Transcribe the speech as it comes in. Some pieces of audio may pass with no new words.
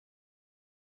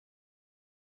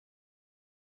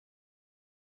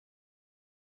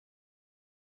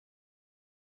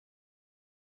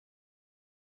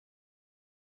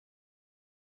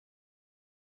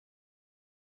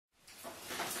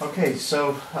Okay,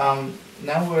 so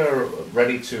now we're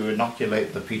ready to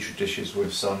inoculate the petri dishes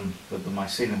with the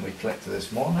mycelium we collected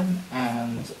this morning,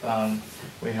 and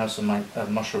we have some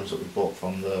mushrooms that we bought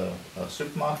from the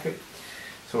supermarket.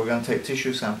 So we're going to take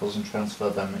tissue samples and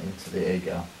transfer them into the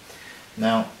agar.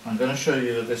 Now I'm going to show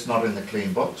you this not in the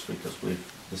clean box because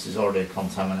this is already a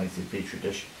contaminated petri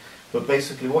dish. But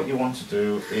basically what you want to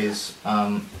do is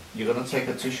you're going to take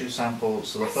a tissue sample.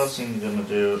 So the first thing you're going to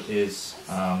do is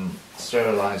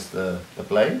sterilize the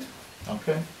blade.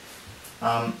 Okay.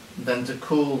 Then to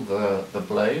cool the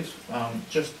blade,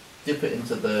 just dip it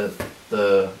into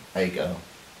the agar.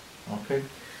 Okay.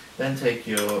 Then take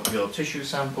your tissue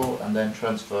sample and then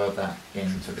transfer that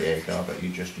into the agar that you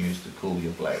just used to cool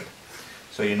your blade.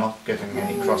 So you're not getting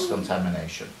any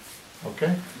cross-contamination.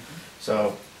 Okay.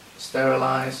 So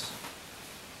sterilize.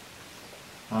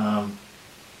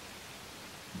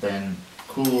 Then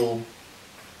cool,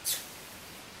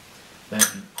 then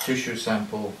tissue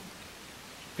sample,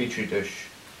 petri dish,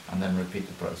 and then repeat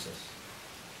the process.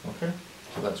 Okay?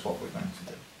 So that's what we're going to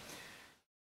do.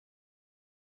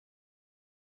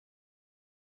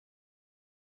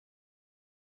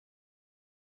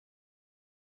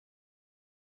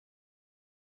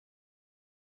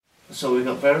 So we've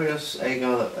got various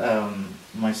agar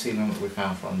mycelium that we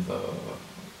found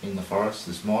in the forest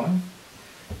this morning.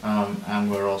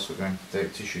 And we're also going to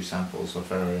take tissue samples of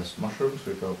various mushrooms.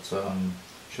 We've got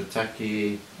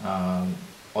shiitake,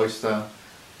 oyster,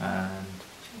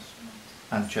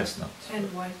 and chestnut.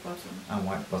 And white button. And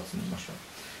white button mushroom.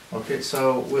 Okay,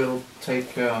 so we'll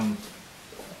take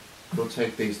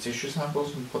these tissue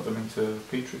samples and put them into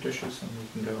petri dishes, and we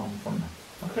can go on from there.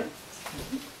 Okay.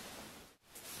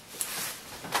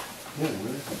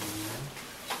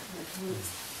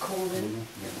 Cold it.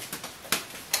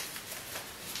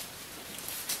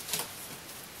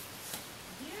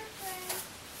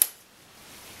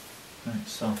 Right,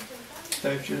 so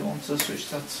Dave, do you want to switch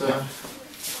that machine on?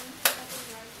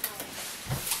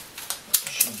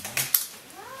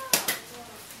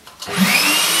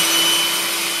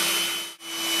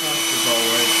 As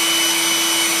always,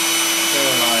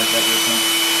 sterilise everything.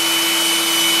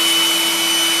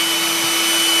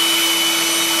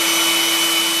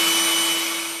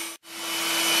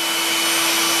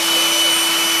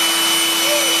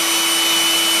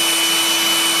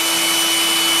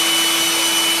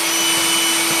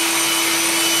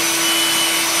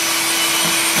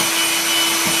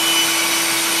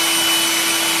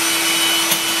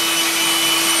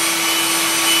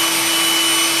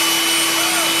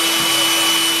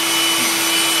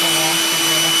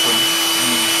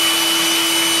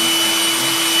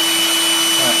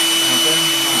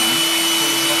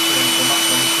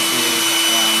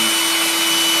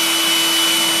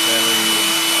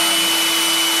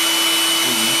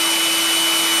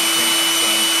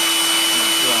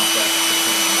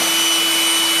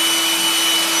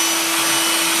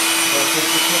 If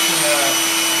you're cooking a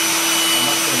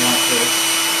mushroom like this,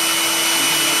 you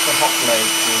can use the hot blade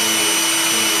to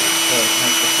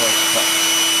make the first cut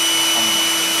on the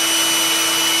mushroom.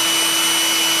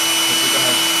 If you're going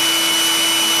to...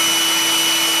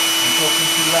 I'm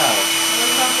talking too loud.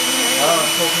 Oh,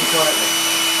 I'm talking quietly.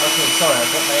 Okay, sorry,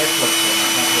 I've got my earplugs in.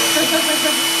 I'm not hearing.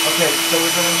 Okay, so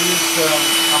we're going to use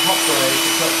a hot blade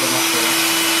to cut the mushroom.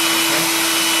 Okay.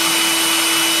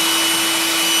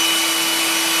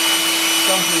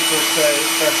 Some people say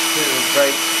it's best to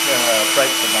break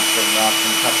the mushroom rather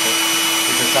than cut it,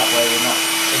 because that way you're not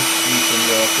introducing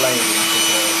your blade into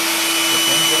the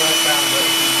thing. But I found that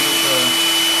if you use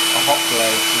a hot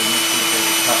blade to initially do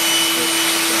the cut,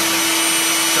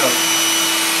 so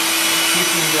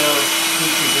keeping your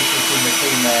petri dishes in the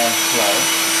clean air flow,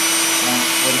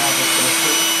 we're now just going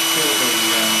to fill the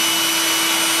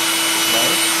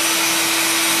blade,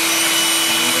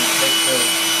 and we're going to take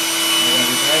we're going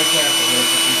to be very careful here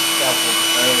because these scalpels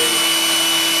are very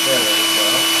as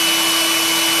well.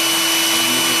 And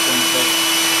we're just going to take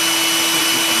a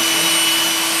tissue sample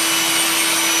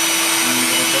and we're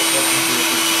going to put that into the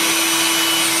petri dish.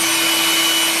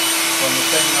 From the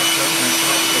same mushroom in a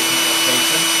slightly different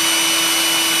location,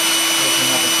 take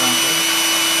another sample.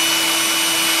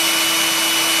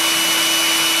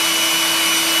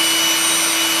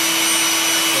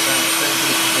 Put that same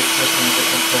petri dish just in a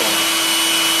different corner.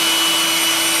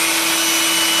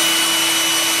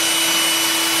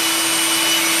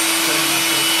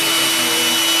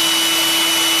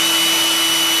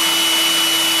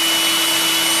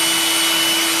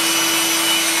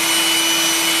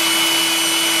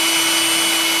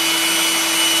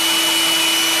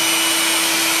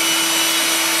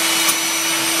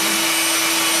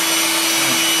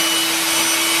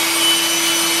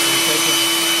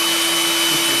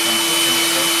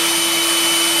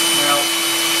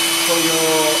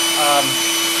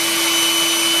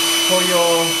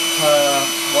 your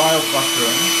wild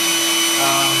mushrooms,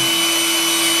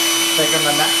 they're going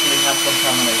to naturally have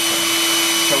contamination.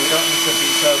 So we don't need to be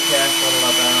so careful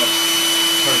about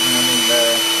putting them in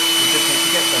there. We just need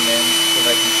to get them in so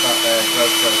they can start their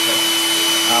growth process.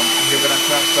 And you're going to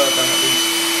transfer them at least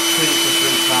 2 to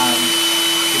 3 times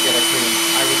to get a clean.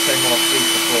 I would say more 3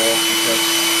 to 4 because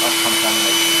of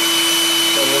contamination.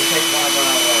 So we'll take one of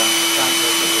our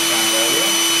samples that we found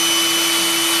earlier.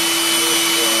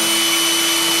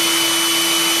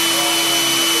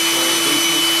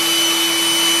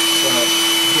 So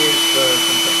here's the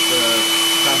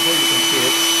sample. You can see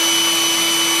it's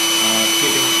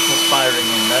perspiring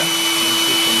in there. You can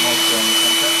see some moisture in the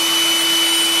center.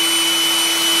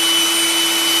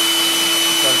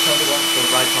 So tell me what to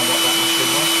write on what that mushroom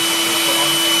was. We'll put on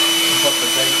and put the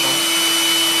date on.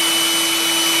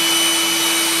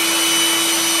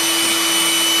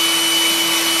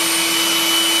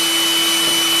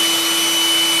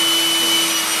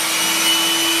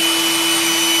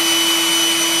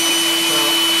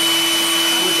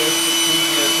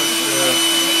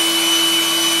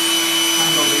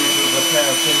 Handle these with a pair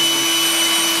of pincers.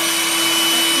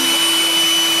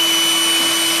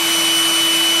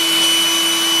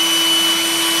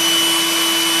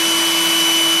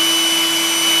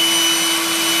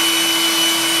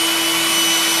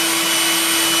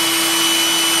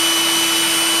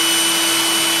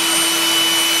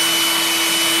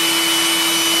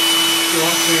 You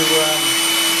want to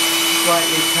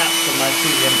slightly tap the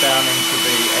mycelium down into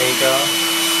the agar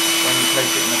when you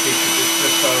place it in the petri dish,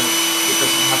 just so it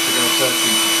doesn't have to go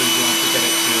searching for food. You want to get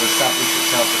it to establish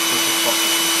itself as quick as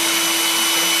possible.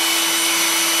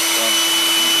 So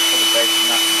you just put a date on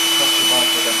that. Cross the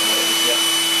marker, I don't know what it is yet.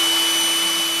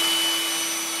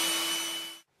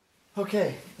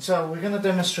 Okay, so we're going to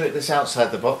demonstrate this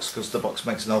outside the box because the box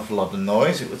makes an awful lot of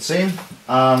noise, it would seem.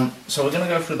 So we're going to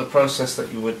go through the process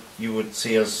that you would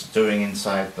see us doing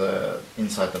inside the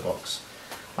box.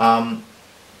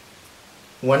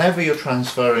 Whenever you're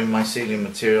transferring mycelium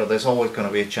material, there's always going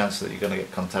to be a chance that you're going to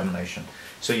get contamination.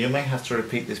 So you may have to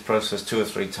repeat this process 2 or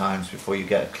 3 times before you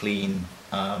get a clean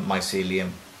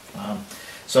mycelium.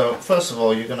 So first of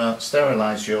all, you're going to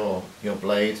sterilize your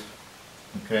blade.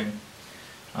 Okay.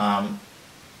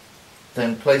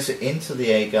 Then place it into the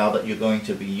agar that you're going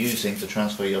to be using to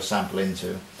transfer your sample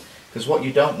into, because what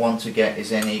you don't want to get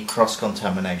is any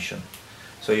cross-contamination.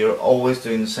 So you're always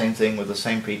doing the same thing with the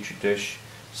same petri dish.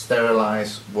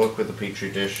 Sterilize, work with the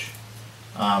petri dish.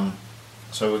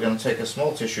 So we're going to take a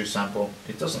small tissue sample.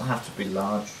 It doesn't have to be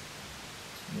large.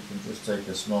 You can just take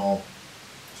a small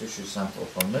tissue sample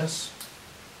from this.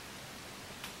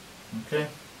 Okay,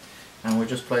 and we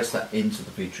just place that into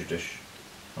the petri dish.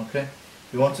 Okay,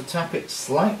 you want to tap it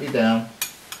slightly down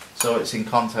so it's in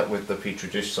contact with the petri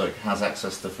dish so it has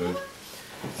access to food.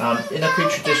 In a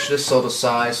petri dish this sort of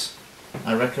size,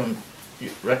 I reckon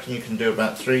you can do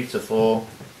about 3 to 4,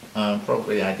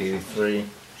 probably ideally 3,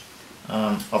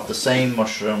 of the same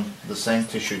mushroom, the same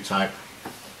tissue type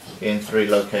in 3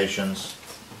 locations,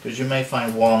 because you may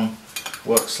find one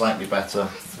works slightly better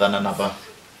than another.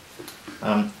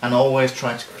 And always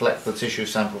try to collect the tissue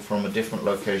sample from a different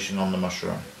location on the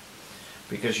mushroom,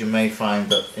 because you may find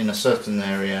that in a certain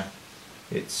area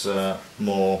it's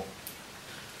more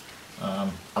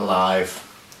alive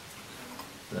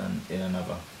than in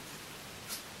another.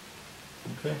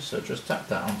 Okay, so just tap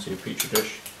that onto your petri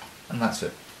dish and that's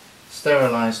it.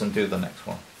 Sterilize and do the next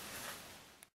one.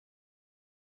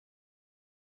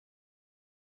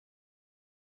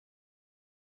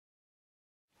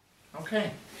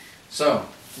 Okay, so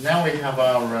now we have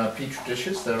our petri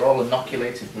dishes. They're all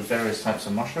inoculated with various types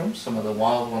of mushrooms. Some of the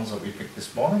wild ones that we picked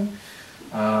this morning,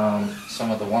 some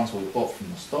of the ones we bought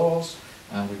from the stores,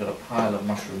 and we've got a pile of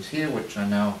mushrooms here which I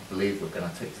now believe we're going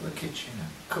to take to the kitchen and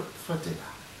cook for dinner.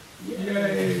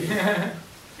 Yay!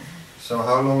 So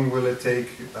how long will it take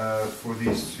for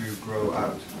these to grow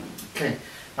out? Okay,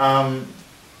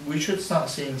 we should start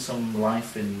seeing some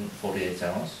life in 48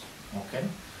 hours. Okay.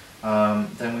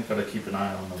 Then we've got to keep an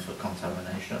eye on them for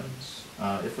contaminations.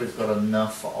 If we've got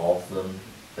enough of them,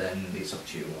 then it's up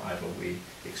to you. Either we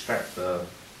extract the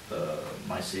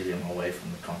mycelium away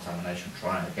from the contamination,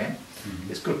 try again.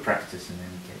 It's good practice in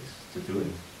any case to do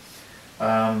it.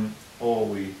 Or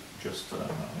we just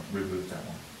remove that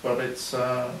one. But it's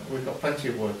we've got plenty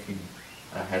of working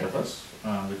ahead of us.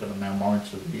 We've got to now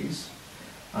monitor these.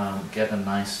 Get a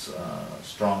nice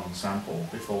strong sample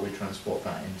before we transport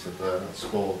that into the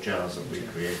spore jars that we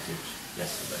created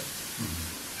yesterday.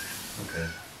 Okay.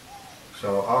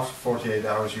 So after 48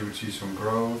 hours you would see some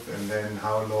growth, and then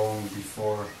how long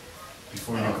before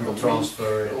before you could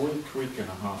transfer it? A week and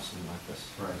a half, something like this.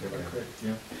 Right, okay.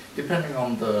 Yeah. Depending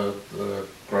on the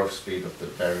growth speed of the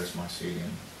various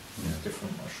mycelium,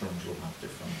 different mushrooms will have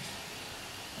different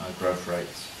growth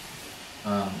rates.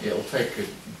 It'll take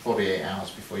 48 hours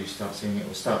before you start seeing it. It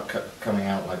will start coming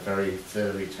out like very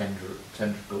furry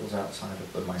tendrils outside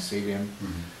of the mycelium.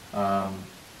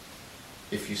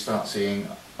 If you start seeing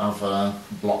other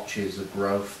blotches of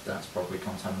growth, that's probably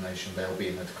contamination. They'll be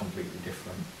in a completely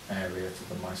different area to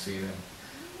the mycelium.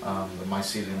 The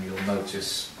mycelium, you'll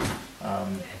notice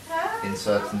in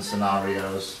certain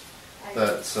scenarios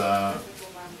that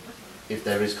if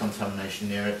there is contamination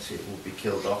near it, it will be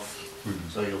killed off.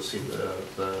 So you'll see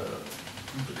the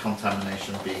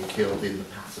contamination being killed in the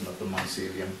pattern of the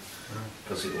mycelium,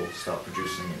 because it will start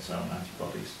producing its own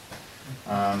antibodies.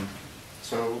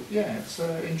 So yeah, it's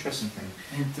an interesting thing.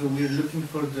 And we're looking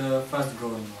for the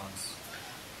fast-growing ones.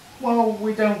 Well,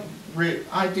 we don't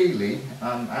ideally,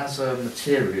 as a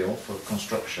material for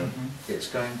construction, it's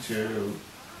going to,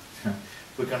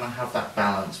 we're going to have that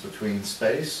balance between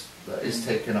space that is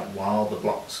taken up while the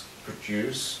blocks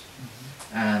produce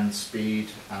and speed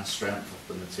and strength of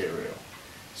the material.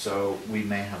 So we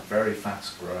may have very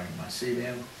fast-growing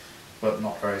mycelium, but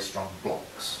not very strong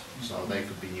blocks. So they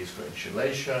could be used for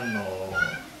insulation or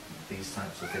these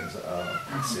types of things that are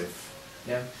passive.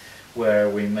 Yeah, where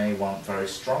we may want very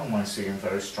strong mycelium,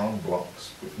 very strong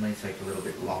blocks, which may take a little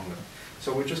bit longer.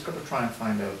 So we've just got to try and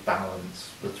find a balance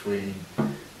between,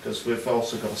 because we've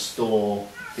also got to store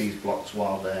these blocks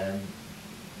while they're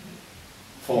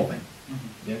forming.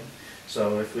 Yeah.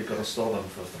 So if we've got to store them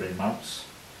for 3 months,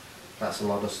 that's a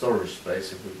lot of storage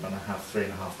space if we're going to have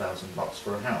 3,500 blocks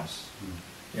for a house.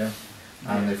 Yeah.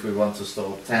 And if we want to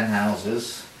store 10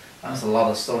 houses, that's a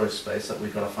lot of storage space that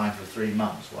we've got to find for 3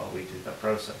 months while we do that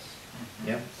process.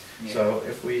 Yeah. So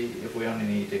if we only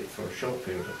need it for a short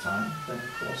period of time, then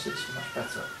of course it's much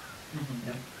better.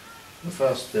 Yeah. The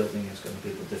first building is going to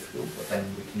be a bit difficult, but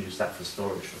then we can use that for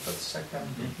storage for the second,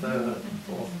 and third, and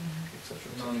fourth, etc.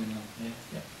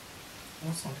 Yeah.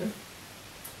 That's not good.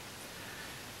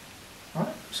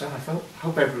 Alright, so I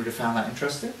hope everybody found that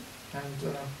interesting,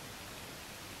 and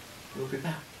we'll be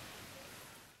back.